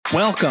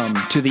Welcome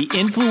to the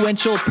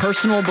Influential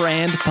Personal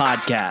Brand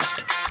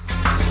Podcast.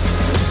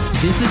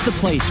 This is the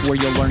place where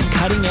you'll learn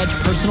cutting-edge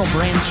personal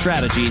brand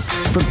strategies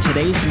from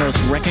today's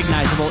most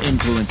recognizable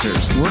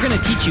influencers. We're going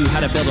to teach you how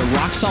to build a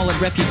rock-solid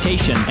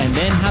reputation and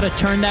then how to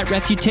turn that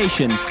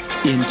reputation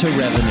into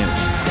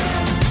revenue.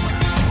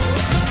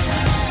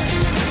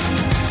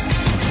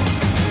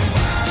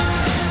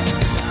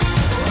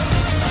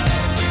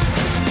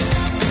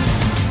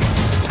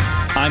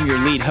 I'm your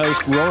lead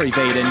host, Rory,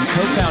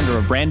 co-founder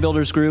of Brand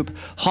Builders Group,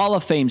 Hall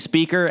of Fame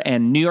speaker,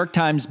 and New York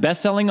Times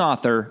bestselling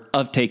author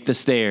of Take the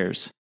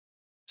Stairs.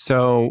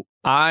 So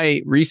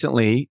I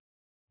recently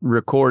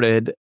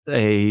recorded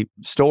a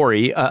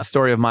story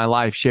of my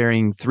life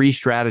sharing 3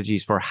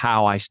 strategies for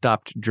how I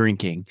stopped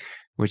drinking,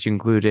 which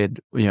included,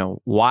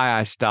 why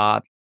I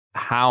stopped,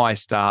 how I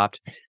stopped,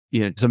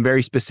 some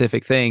very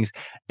specific things.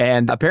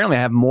 And apparently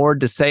I have more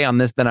to say on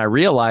this than I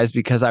realized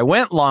because I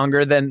went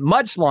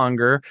much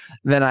longer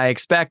than I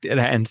expected.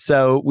 And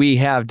so we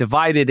have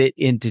divided it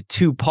into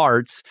 2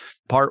 parts.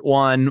 Part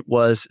 1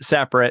 was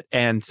separate.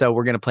 And so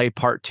we're going to play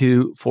part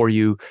 2 for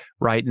you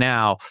right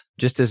now.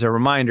 Just as a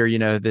reminder,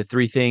 the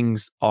 3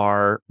 things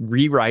are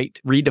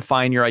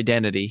redefine your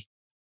identity,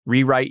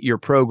 rewrite your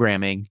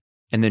programming,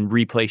 and then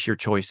replace your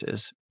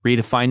choices.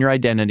 Redefine your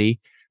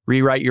identity,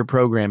 rewrite your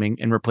programming,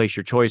 and replace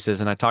your choices.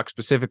 And I talk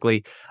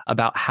specifically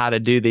about how to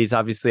do these.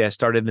 Obviously, I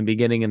started in the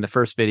beginning in the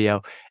first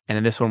video. And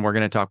in this one, we're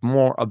going to talk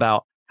more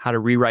about how to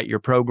rewrite your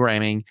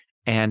programming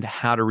and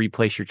how to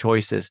replace your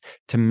choices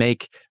to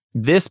make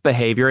this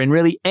behavior, and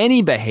really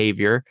any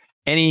behavior,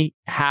 any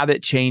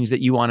habit change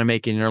that you want to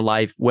make in your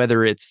life,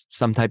 whether it's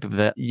some type of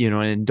an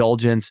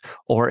indulgence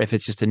or if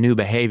it's just a new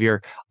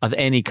behavior of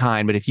any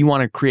kind. But if you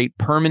want to create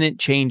permanent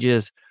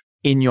changes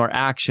in your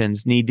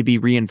actions, need to be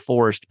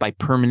reinforced by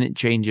permanent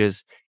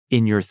changes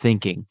in your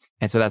thinking.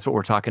 And so that's what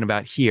we're talking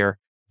about here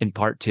in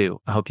part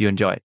 2. I hope you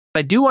enjoy it.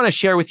 I do want to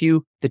share with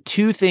you the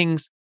 2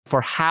 things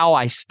for how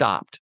I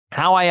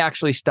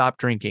actually stopped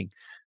drinking.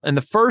 And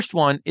the first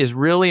one is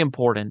really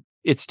important.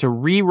 It's to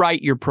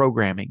rewrite your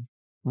programming.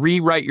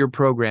 Rewrite your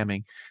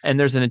programming. And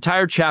there's an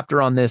entire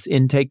chapter on this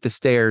in Take the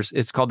Stairs.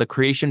 It's called The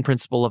Creation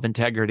Principle of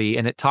Integrity.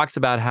 And it talks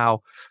about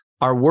how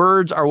our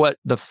words are what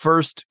the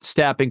first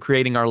step in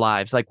creating our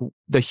lives. Like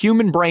the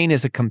human brain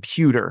is a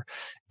computer.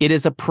 It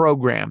is a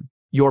program.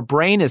 Your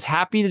brain is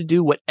happy to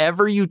do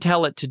whatever you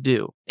tell it to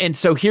do. And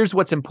so here's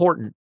what's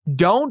important.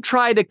 Don't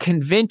try to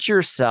convince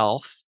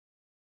yourself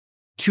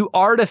to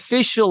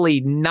artificially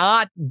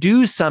not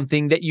do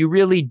something that you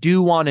really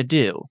do want to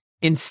do.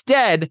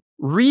 Instead,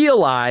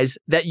 realize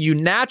that you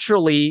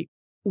naturally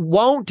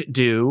won't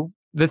do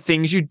the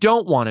things you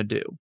don't want to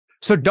do.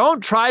 So don't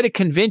try to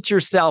convince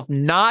yourself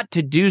not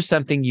to do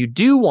something you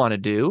do want to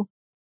do.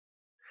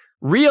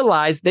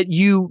 Realize that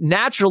you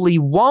naturally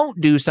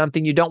won't do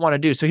something you don't want to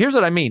do. So here's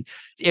what I mean.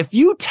 If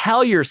you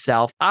tell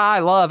yourself, I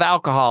love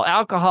alcohol.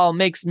 Alcohol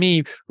makes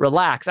me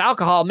relax.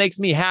 Alcohol makes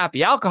me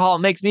happy. Alcohol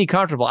makes me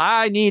comfortable.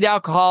 I need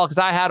alcohol because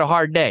I had a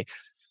hard day.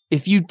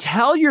 If you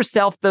tell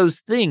yourself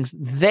those things,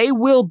 they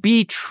will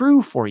be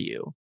true for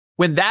you.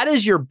 When that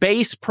is your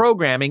base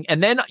programming,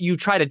 and then you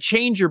try to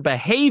change your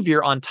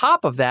behavior on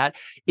top of that,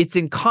 it's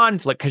in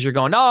conflict because you're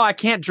going, I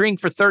can't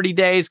drink for 30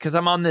 days because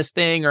I'm on this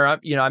thing, or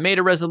I made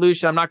a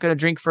resolution, I'm not going to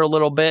drink for a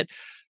little bit.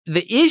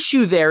 The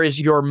issue there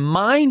is your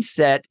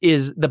mindset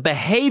is the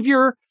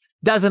behavior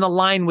doesn't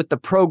align with the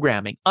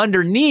programming.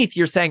 Underneath,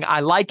 you're saying,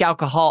 I like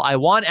alcohol, I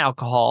want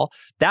alcohol.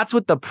 That's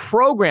what the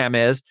program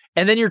is.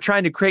 And then you're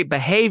trying to create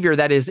behavior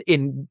that is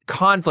in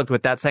conflict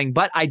with that, saying,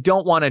 but I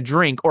don't want to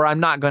drink, or I'm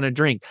not going to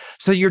drink.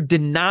 So you're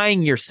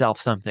denying yourself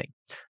something.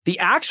 The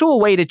actual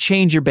way to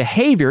change your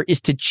behavior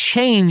is to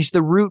change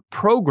the root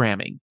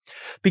programming.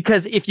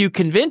 Because if you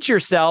convince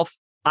yourself,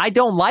 I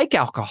don't like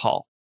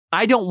alcohol,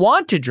 I don't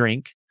want to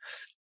drink,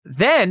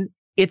 then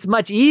it's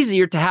much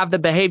easier to have the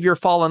behavior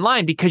fall in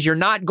line because you're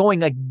not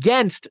going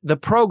against the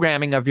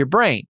programming of your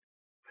brain.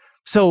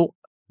 So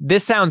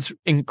this sounds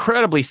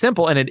incredibly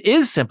simple, and it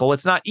is simple.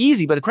 It's not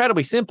easy, but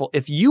incredibly simple.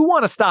 If you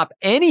want to stop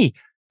any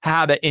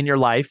habit in your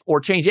life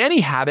or change any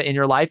habit in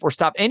your life or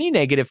stop any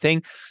negative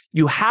thing,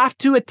 you have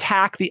to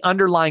attack the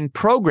underlying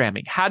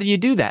programming. How do you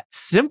do that?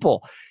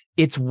 Simple.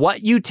 It's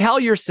what you tell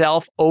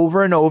yourself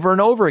over and over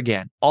and over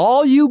again.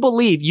 All you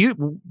believe,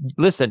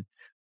 listen,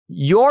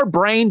 your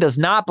brain does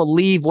not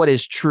believe what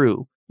is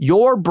true.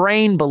 Your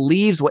brain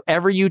believes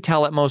whatever you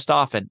tell it most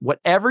often.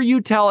 Whatever you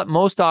tell it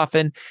most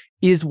often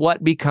is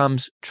what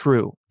becomes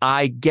true.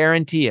 I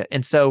guarantee it.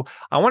 And so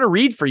I want to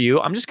read for you.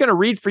 I'm just going to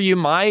read for you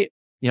my,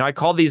 I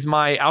call these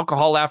my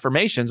alcohol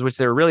affirmations, which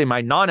they're really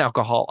my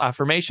non-alcohol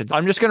affirmations.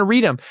 I'm just going to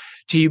read them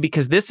to you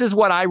because this is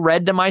what I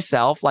read to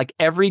myself like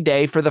every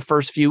day for the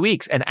first few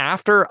weeks. And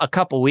after a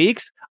couple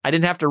weeks, I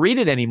didn't have to read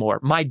it anymore.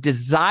 My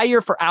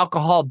desire for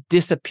alcohol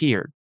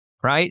disappeared.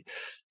 Right?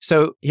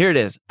 So here it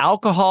is.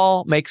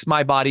 Alcohol makes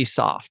my body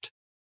soft.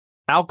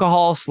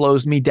 Alcohol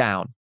slows me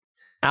down.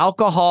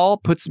 Alcohol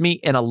puts me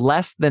in a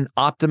less than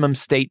optimum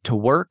state to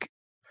work.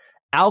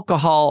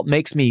 Alcohol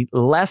makes me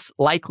less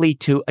likely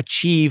to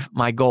achieve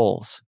my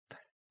goals.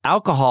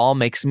 Alcohol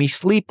makes me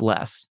sleep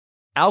less.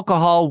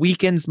 Alcohol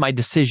weakens my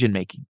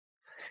decision-making.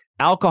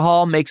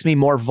 Alcohol makes me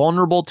more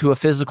vulnerable to a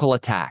physical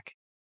attack.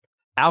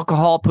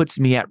 Alcohol puts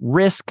me at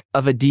risk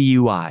of a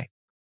DUI.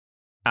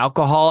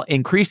 Alcohol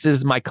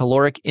increases my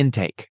caloric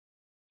intake.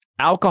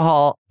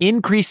 Alcohol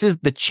increases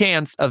the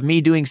chance of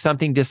me doing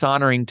something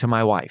dishonoring to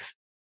my wife.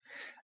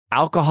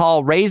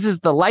 Alcohol raises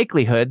the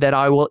likelihood that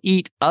I will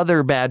eat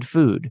other bad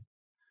food.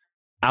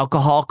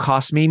 Alcohol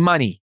costs me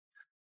money.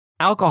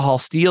 Alcohol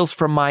steals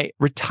from my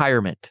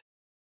retirement.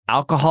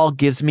 Alcohol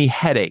gives me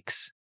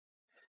headaches.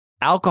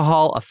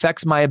 Alcohol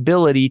affects my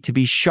ability to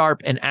be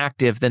sharp and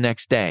active the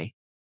next day.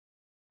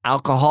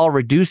 Alcohol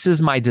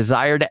reduces my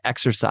desire to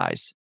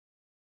exercise.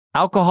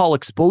 Alcohol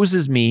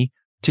exposes me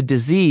to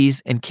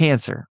disease and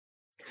cancer.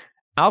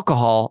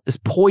 Alcohol is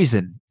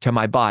poison to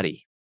my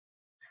body.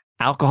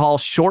 Alcohol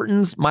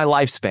shortens my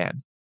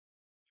lifespan.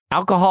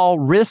 Alcohol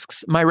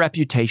risks my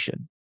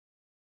reputation.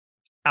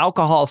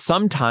 Alcohol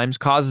sometimes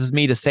causes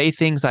me to say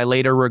things I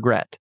later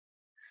regret.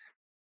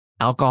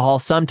 Alcohol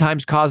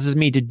sometimes causes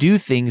me to do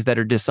things that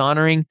are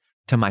dishonoring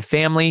to my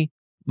family,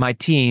 my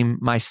team,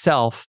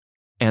 myself,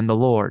 and the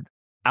Lord.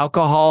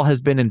 Alcohol has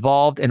been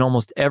involved in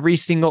almost every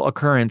single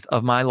occurrence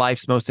of my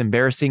life's most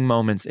embarrassing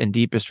moments and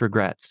deepest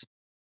regrets.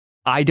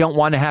 I don't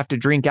want to have to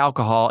drink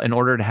alcohol in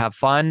order to have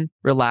fun,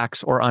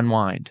 relax, or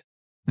unwind.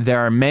 There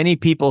are many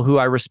people who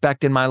I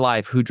respect in my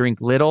life who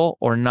drink little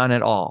or none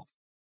at all.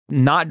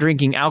 Not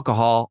drinking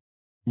alcohol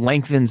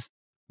lengthens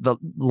the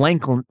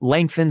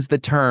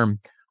term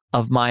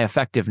of my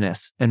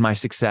effectiveness and my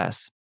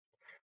success.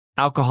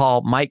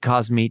 Alcohol might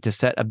cause me to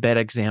set a bad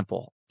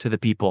example to the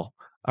people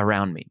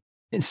around me.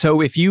 And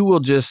so if you will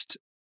just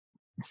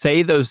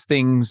say those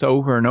things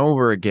over and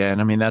over again,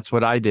 I mean, that's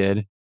what I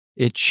did.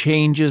 It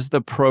changes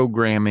the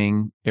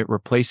programming. It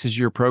replaces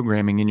your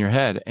programming in your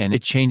head, and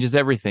it changes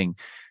everything,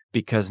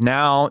 because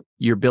now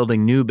you're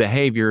building new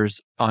behaviors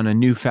on a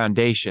new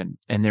foundation,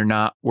 and they're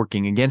not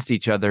working against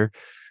each other.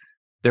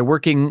 They're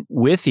working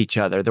with each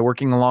other. They're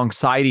working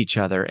alongside each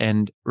other.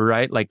 And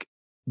right, like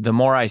the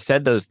more I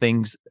said those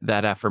things,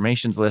 that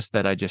affirmations list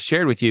that I just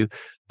shared with you,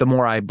 the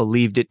more I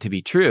believed it to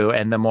be true.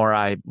 And the more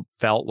I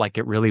felt like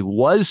it really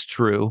was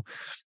true.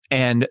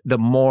 And the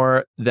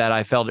more that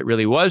I felt it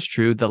really was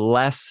true, the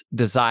less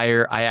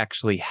desire I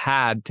actually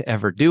had to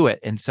ever do it.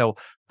 And so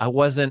I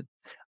wasn't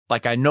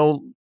like, I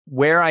know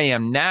where I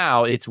am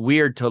now, it's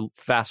weird to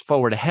fast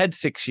forward ahead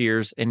 6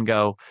 years and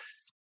go,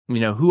 you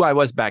know, who I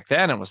was back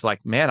then. It was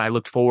like, man, I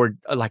looked forward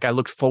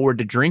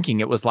to drinking.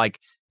 It was like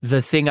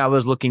the thing I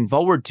was looking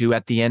forward to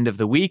at the end of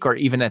the week, or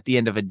even at the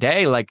end of a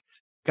day. Like,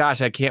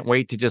 gosh, I can't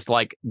wait to just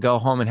like go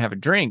home and have a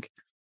drink.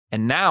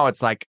 And now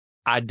it's like,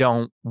 I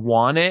don't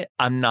want it.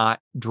 I'm not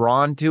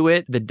drawn to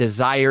it. The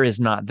desire is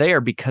not there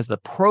because the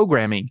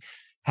programming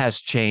has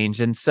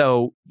changed. And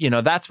so, you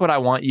know, that's what I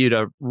want you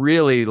to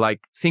really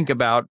like think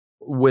about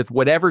with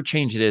whatever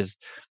change it is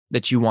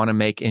that you want to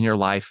make in your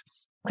life,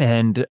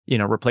 and, you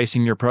know,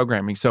 replacing your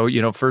programming. So,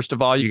 you know, first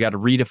of all, you got to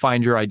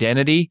redefine your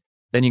identity.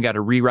 Then you got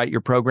to rewrite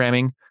your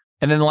programming.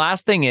 And then the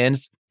last thing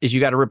is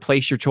you got to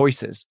replace your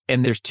choices.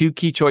 And there's two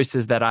key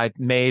choices that I've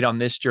made on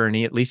this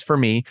journey, at least for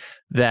me,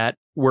 that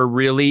were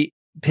really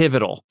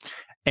pivotal.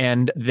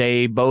 And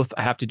they both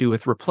have to do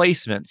with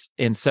replacements.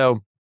 And so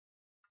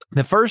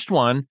the first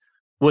one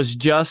was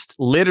just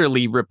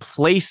literally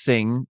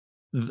replacing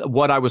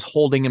what I was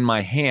holding in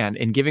my hand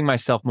and giving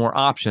myself more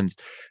options,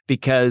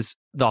 because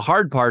the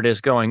hard part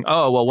is going,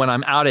 oh, well, when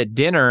I'm out at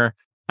dinner,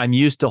 I'm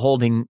used to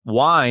holding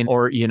wine,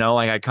 or, you know,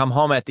 like I come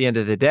home at the end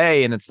of the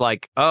day and it's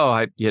like, oh,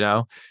 I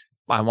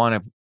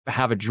want to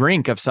have a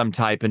drink of some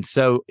type. And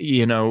so,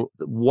 you know,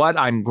 what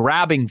I'm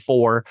grabbing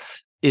for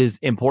is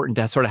important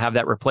to sort of have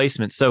that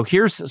replacement. So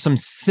here's some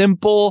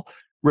simple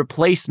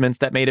replacements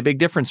that made a big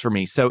difference for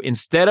me. So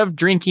instead of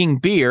drinking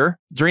beer,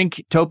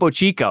 drink Topo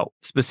Chico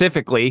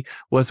specifically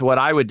was what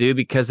I would do,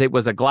 because it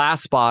was a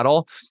glass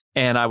bottle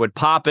and I would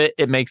pop it.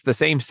 It makes the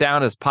same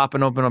sound as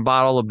popping open a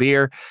bottle of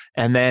beer,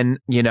 and then,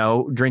 you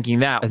know, drinking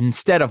that.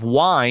 Instead of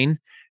wine,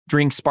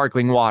 drink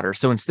sparkling water.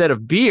 So instead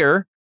of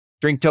beer,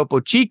 drink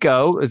Topo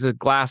Chico as a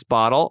glass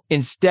bottle.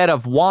 Instead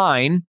of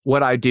wine,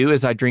 what I do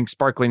is I drink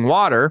sparkling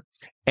water,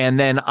 and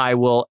then I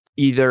will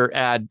either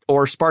add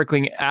or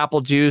sparkling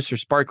apple juice or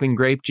sparkling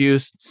grape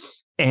juice.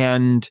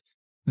 And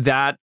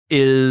that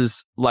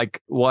is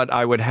like what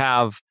I would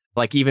have,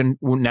 like even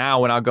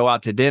now when I'll go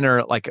out to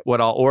dinner, like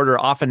what I'll order,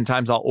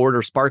 oftentimes I'll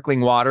order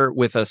sparkling water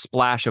with a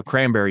splash of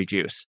cranberry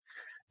juice.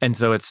 And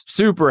so it's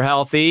super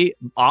healthy.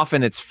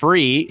 Often it's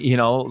free, you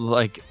know,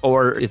 like,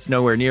 or it's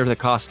nowhere near the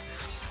cost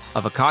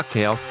of a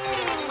cocktail.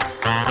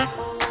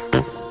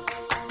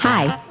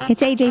 Hi,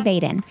 it's AJ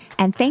Vaden,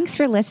 and thanks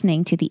for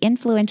listening to the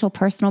Influential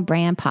Personal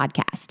Brand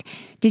Podcast.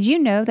 Did you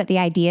know that the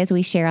ideas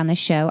we share on the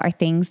show are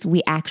things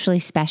we actually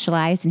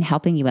specialize in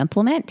helping you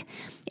implement?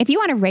 If you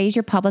want to raise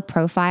your public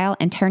profile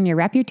and turn your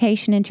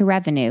reputation into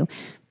revenue,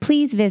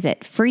 please visit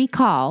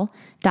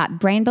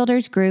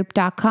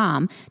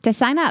freecall.brandbuildersgroup.com to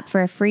sign up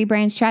for a free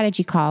brand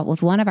strategy call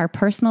with one of our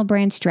personal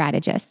brand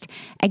strategists.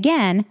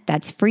 Again,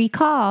 that's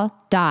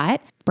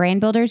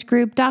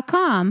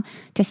freecall.brandbuildersgroup.com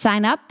to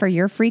sign up for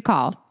your free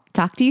call.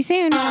 Talk to you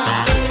soon.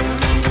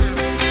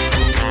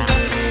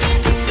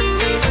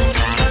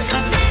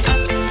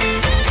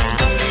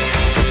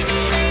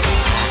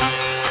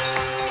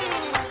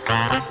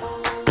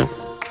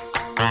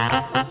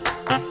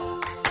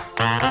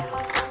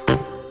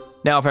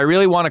 Now, if I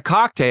really want a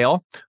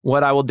cocktail,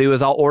 what I will do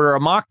is I'll order a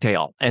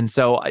mocktail. And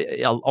so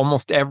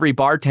almost every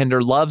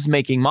bartender loves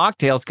making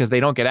mocktails because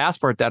they don't get asked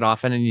for it that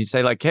often. And you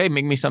say like, hey,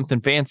 make me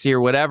something fancy or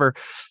whatever.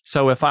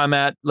 So if I'm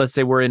let's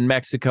say we're in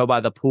Mexico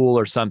by the pool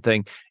or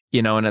something,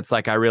 and it's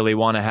like, I really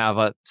want to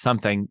have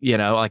something,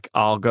 like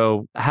I'll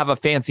go have a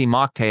fancy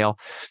mocktail.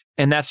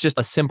 And that's just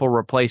a simple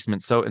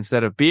replacement. So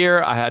instead of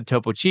beer, I had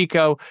Topo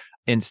Chico.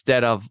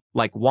 Instead of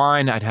like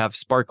wine, I'd have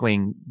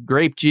sparkling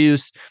grape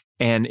juice.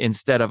 And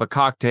instead of a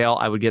cocktail,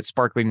 I would get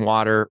sparkling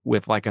water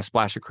with like a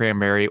splash of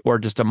cranberry or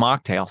just a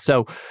mocktail.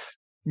 So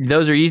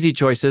those are easy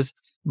choices.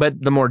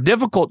 But the more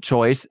difficult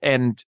choice,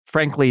 and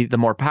frankly, the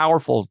more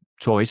powerful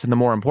choice and the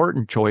more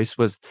important choice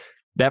was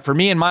that for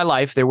me in my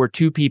life, there were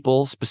two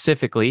people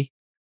specifically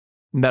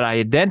that I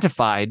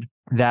identified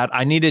that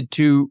I needed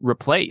to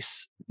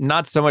replace.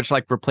 Not so much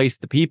like replace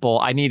the people,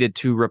 I needed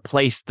to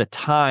replace the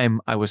time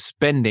I was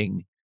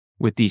spending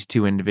with these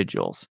two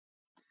individuals.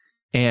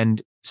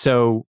 And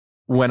so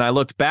when I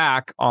looked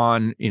back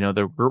on,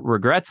 the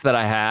regrets that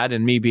I had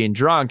and me being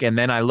drunk, and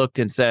then I looked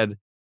and said,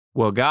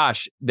 well,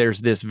 gosh, there's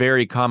this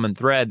very common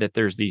thread that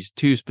there's these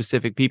two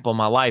specific people in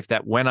my life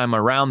that when I'm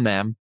around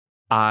them,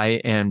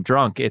 I am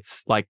drunk.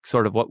 It's like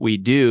sort of what we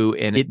do.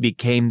 And it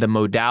became the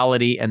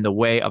modality and the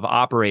way of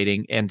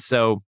operating. And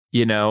so,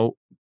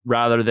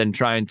 rather than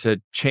trying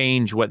to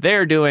change what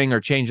they're doing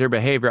or change their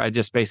behavior, I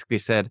just basically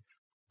said,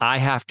 I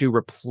have to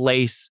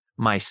replace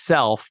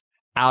myself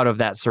out of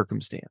that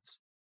circumstance.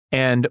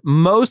 And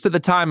most of the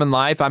time in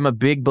life, I'm a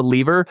big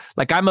believer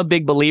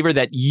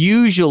that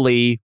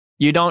usually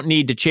you don't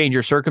need to change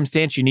your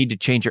circumstance. You need to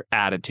change your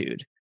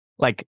attitude.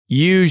 Like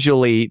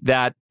usually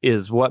that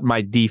is what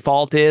my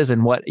default is.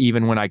 And what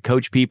even when I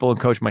coach people and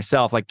coach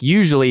myself, like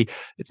usually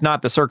it's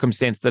not the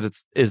circumstance that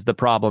is the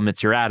problem.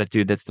 It's your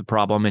attitude that's the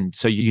problem. And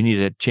so you need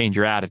to change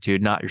your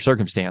attitude, not your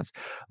circumstance.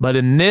 But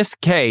in this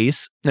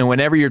case, and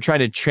whenever you're trying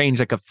to change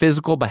like a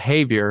physical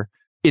behavior,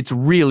 it's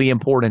really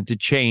important to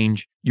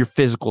change your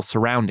physical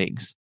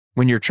surroundings.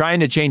 When you're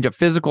trying to change a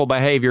physical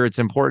behavior, it's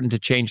important to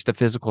change the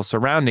physical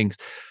surroundings.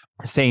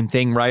 Same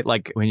thing, right?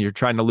 Like when you're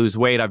trying to lose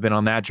weight, I've been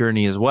on that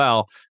journey as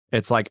well.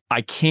 It's like,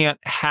 I can't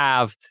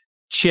have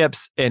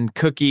chips and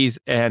cookies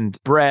and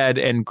bread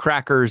and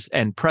crackers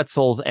and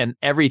pretzels and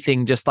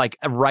everything just like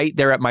right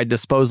there at my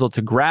disposal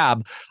to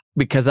grab,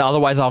 because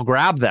otherwise I'll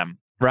grab them,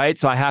 right?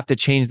 So I have to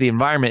change the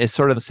environment. It's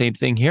sort of the same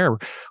thing here,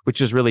 which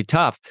is really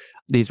tough.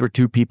 These were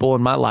two people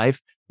in my life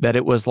that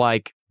it was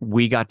like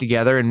we got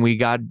together and we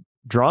got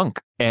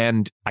drunk,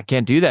 and I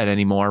can't do that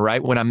anymore,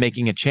 right? When I'm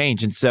making a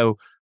change. And so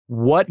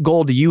what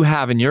goal do you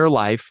have in your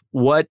life?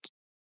 What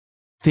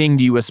thing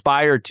do you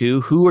aspire to?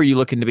 Who are you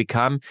looking to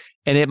become?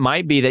 And it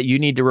might be that you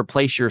need to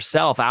replace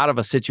yourself out of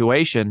a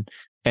situation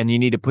and you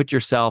need to put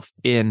yourself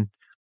in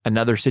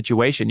another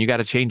situation. You got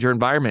to change your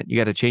environment. You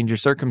got to change your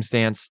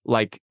circumstance,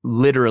 like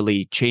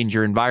literally change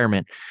your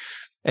environment.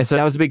 And so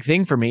that was a big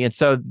thing for me. And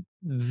so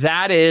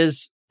that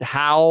is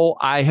how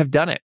I have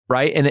done it,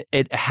 right? And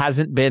it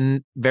hasn't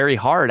been very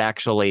hard,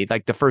 actually.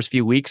 Like the first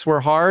few weeks were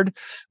hard,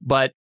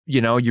 but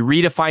you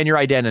redefine your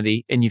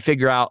identity and you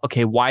figure out,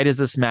 okay, why does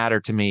this matter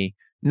to me?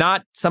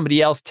 Not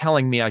somebody else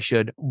telling me I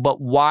should,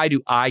 but why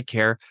do I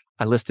care?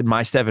 I listed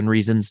my 7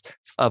 reasons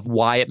of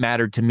why it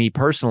mattered to me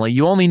personally.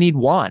 You only need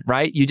one,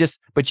 right?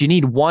 But you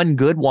need one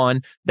good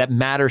one that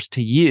matters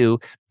to you,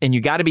 and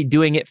you got to be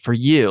doing it for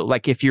you.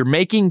 Like if you're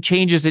making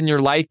changes in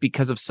your life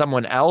because of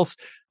someone else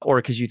or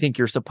because you think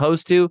you're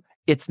supposed to,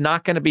 it's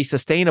not going to be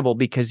sustainable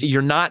because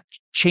you're not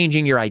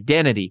changing your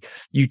identity.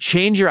 You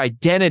change your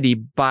identity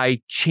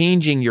by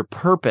changing your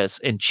purpose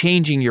and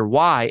changing your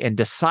why and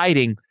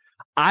deciding,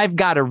 I've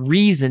got a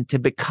reason to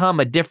become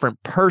a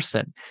different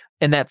person.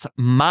 And that's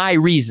my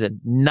reason,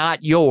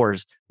 not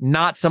yours,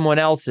 not someone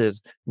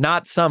else's,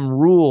 not some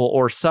rule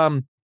or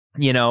some,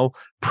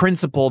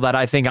 principle that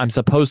I think I'm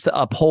supposed to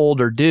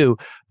uphold or do.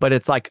 But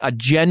it's like a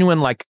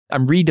genuine, like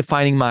I'm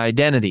redefining my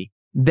identity.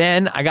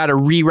 Then I got to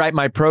rewrite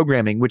my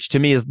programming, which to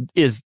me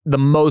is the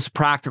most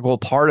practical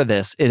part of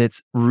this. And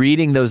it's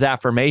reading those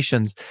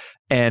affirmations.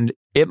 And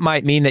it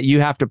might mean that you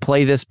have to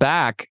play this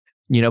back,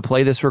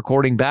 play this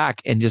recording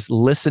back and just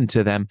listen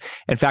to them.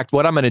 In fact,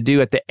 what I'm going to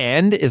do at the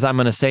end is I'm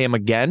going to say them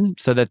again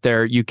so that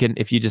you can,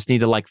 if you just need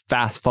to like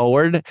fast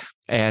forward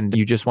and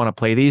you just want to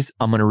play these,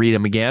 I'm going to read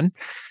them again.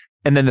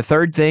 And then the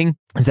third thing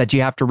is that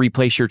you have to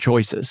replace your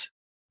choices.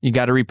 You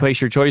got to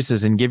replace your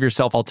choices and give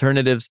yourself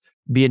alternatives,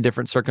 be in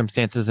different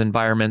circumstances,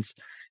 environments.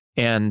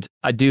 And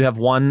I do have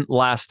one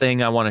last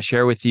thing I want to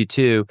share with you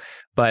too.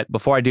 But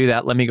before I do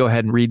that, let me go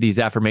ahead and read these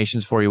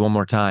affirmations for you one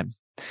more time.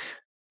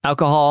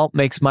 Alcohol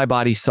makes my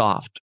body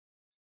soft.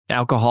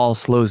 Alcohol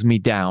slows me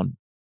down.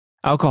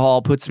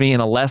 Alcohol puts me in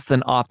a less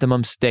than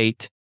optimum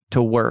state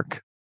to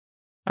work.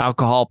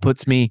 Alcohol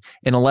puts me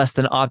in a less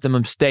than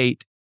optimum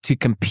state to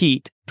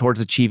compete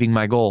towards achieving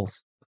my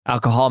goals.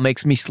 Alcohol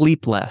makes me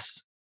sleep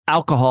less.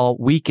 Alcohol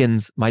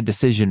weakens my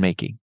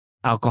decision-making.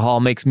 Alcohol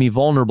makes me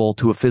vulnerable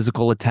to a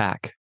physical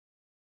attack.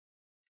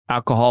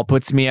 Alcohol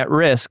puts me at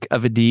risk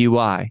of a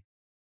DUI.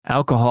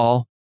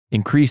 Alcohol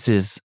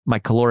increases my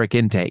caloric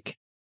intake.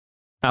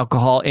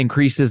 Alcohol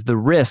increases the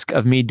risk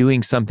of me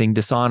doing something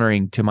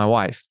dishonoring to my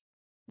wife.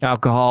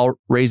 Alcohol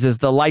raises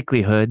the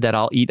likelihood that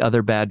I'll eat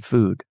other bad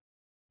food.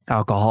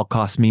 Alcohol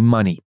costs me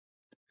money.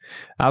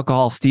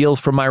 Alcohol steals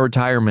from my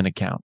retirement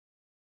account.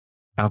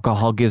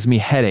 Alcohol gives me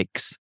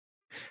headaches.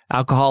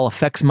 Alcohol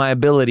affects my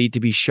ability to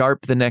be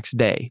sharp the next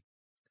day.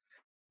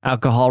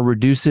 Alcohol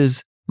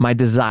reduces my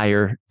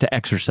desire to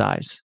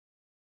exercise.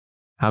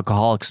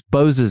 Alcohol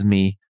exposes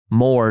me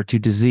more to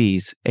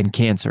disease and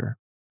cancer.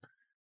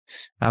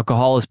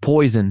 Alcohol is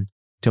poison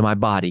to my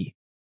body.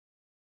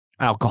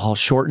 Alcohol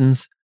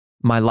shortens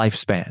my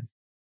lifespan.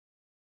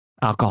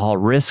 Alcohol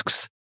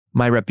risks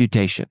my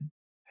reputation.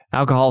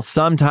 Alcohol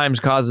sometimes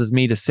causes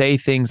me to say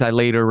things I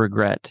later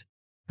regret.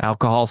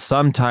 Alcohol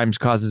sometimes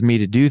causes me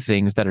to do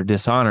things that are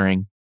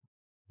dishonoring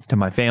to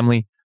my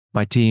family,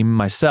 my team,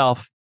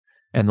 myself,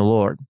 and the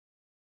Lord.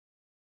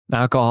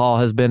 Alcohol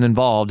has been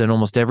involved in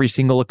almost every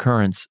single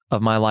occurrence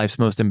of my life's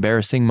most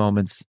embarrassing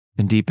moments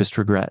and deepest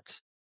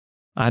regrets.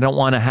 I don't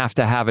want to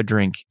have a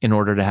drink in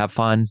order to have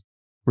fun,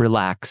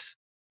 relax,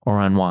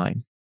 or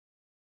unwind.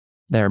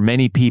 There are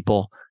many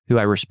people who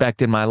I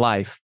respect in my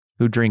life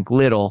who drink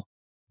little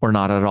or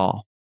not at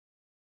all.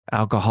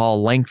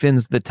 Alcohol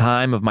lengthens the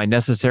time of my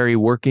necessary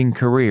working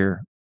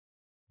career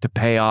to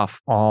pay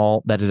off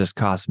all that it has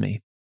cost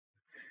me.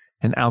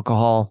 And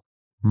alcohol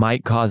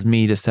might cause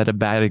me to set a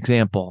bad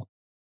example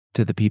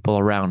to the people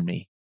around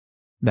me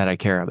that I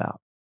care about.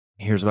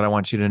 Here's what I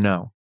want you to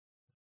know.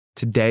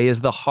 Today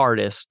is the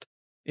hardest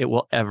it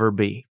will ever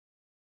be.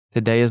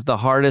 Today is the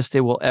hardest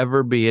it will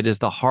ever be. It is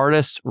the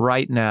hardest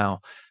right now.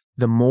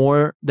 The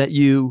more that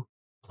you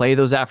play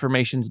those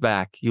affirmations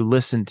back, you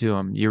listen to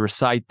them, you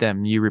recite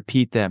them, you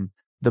repeat them,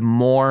 the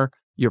more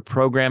your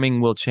programming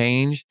will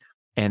change.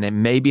 And it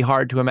may be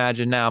hard to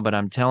imagine now, but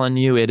I'm telling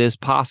you, it is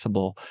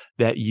possible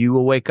that you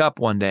will wake up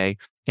one day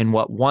and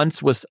what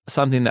once was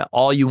something that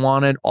all you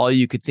wanted, all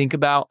you could think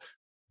about,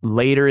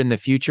 later in the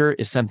future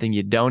is something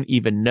you don't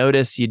even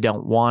notice, you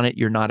don't want it,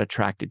 you're not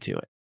attracted to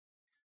it.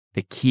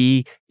 The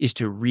key is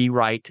to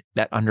rewrite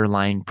that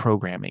underlying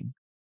programming,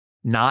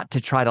 not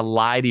to try to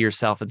lie to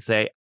yourself and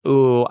say,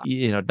 oh,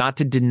 not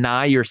to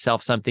deny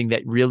yourself something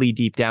that really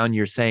deep down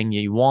you're saying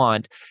you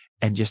want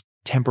and just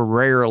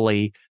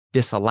temporarily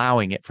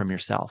disallowing it from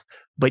yourself,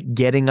 but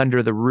getting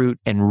under the root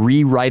and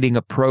rewriting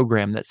a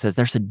program that says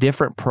there's a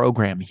different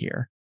program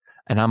here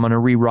and I'm going to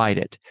rewrite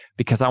it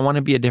because I want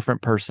to be a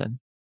different person,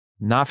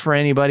 not for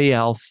anybody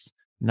else,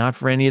 not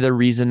for any other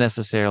reason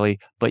necessarily,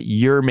 but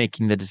you're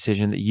making the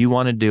decision that you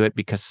want to do it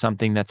because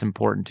something that's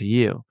important to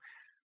you.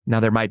 Now,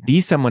 there might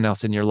be someone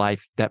else in your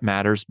life that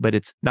matters, but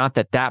it's not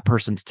that that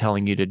person's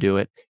telling you to do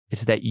it.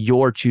 It's that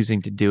you're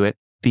choosing to do it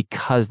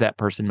because that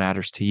person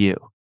matters to you.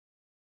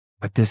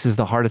 But this is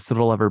the hardest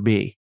it'll ever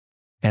be.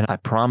 And I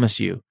promise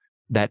you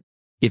that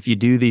if you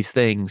do these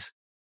things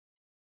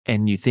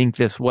and you think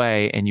this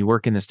way and you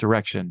work in this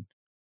direction,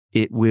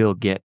 it will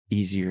get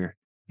easier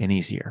and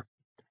easier.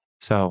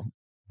 So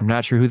I'm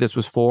not sure who this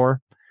was for,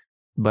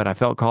 but I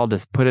felt called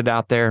to put it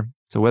out there.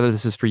 So whether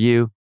this is for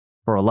you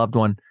or a loved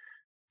one,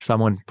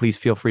 someone, please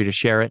feel free to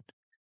share it.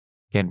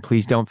 Again,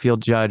 please don't feel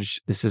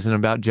judged. This isn't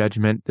about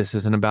judgment. This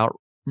isn't about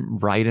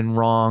right and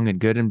wrong and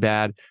good and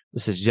bad.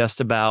 This is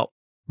just about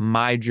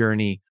my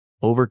journey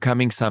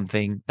overcoming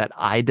something that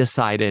I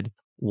decided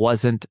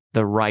wasn't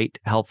the right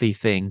healthy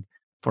thing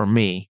for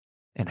me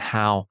and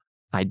how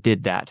I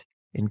did that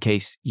in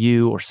case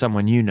you or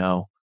someone you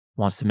know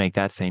wants to make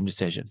that same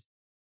decision.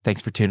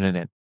 Thanks for tuning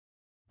in.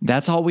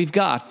 That's all we've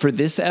got for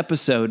this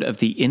episode of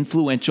the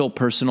Influential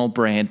Personal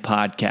Brand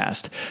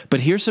Podcast. But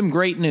here's some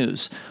great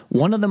news.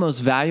 One of the most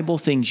valuable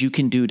things you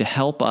can do to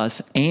help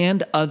us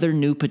and other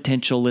new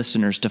potential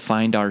listeners to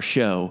find our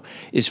show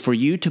is for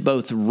you to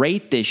both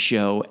rate this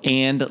show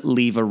and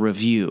leave a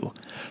review.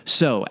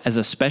 So, as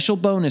a special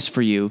bonus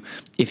for you,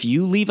 if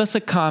you leave us a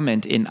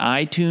comment in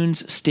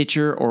iTunes,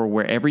 Stitcher, or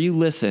wherever you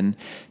listen,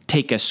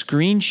 take a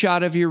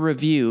screenshot of your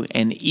review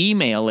and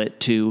email it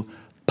to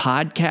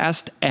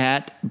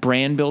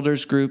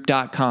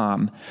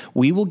podcast@brandbuildersgroup.com.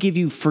 We will give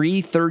you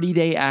free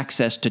 30-day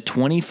access to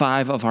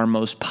 25 of our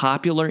most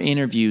popular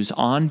interviews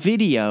on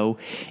video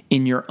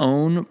in your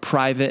own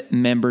private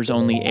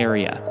members-only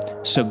area.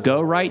 So go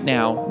right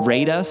now,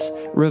 rate us,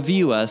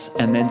 review us,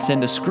 and then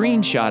send a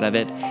screenshot of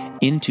it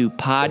into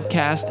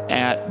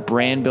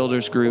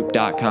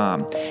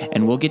podcast@brandbuildersgroup.com.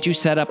 And we'll get you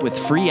set up with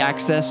free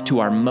access to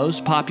our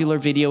most popular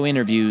video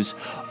interviews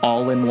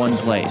all in one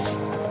place.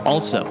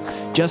 Also,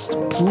 just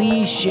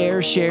please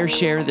share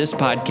this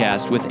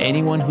podcast with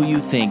anyone who you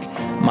think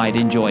might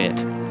enjoy it.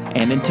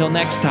 And until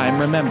next time,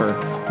 remember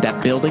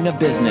that building a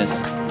business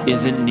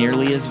isn't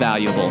nearly as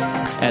valuable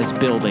as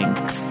building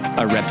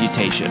a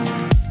reputation.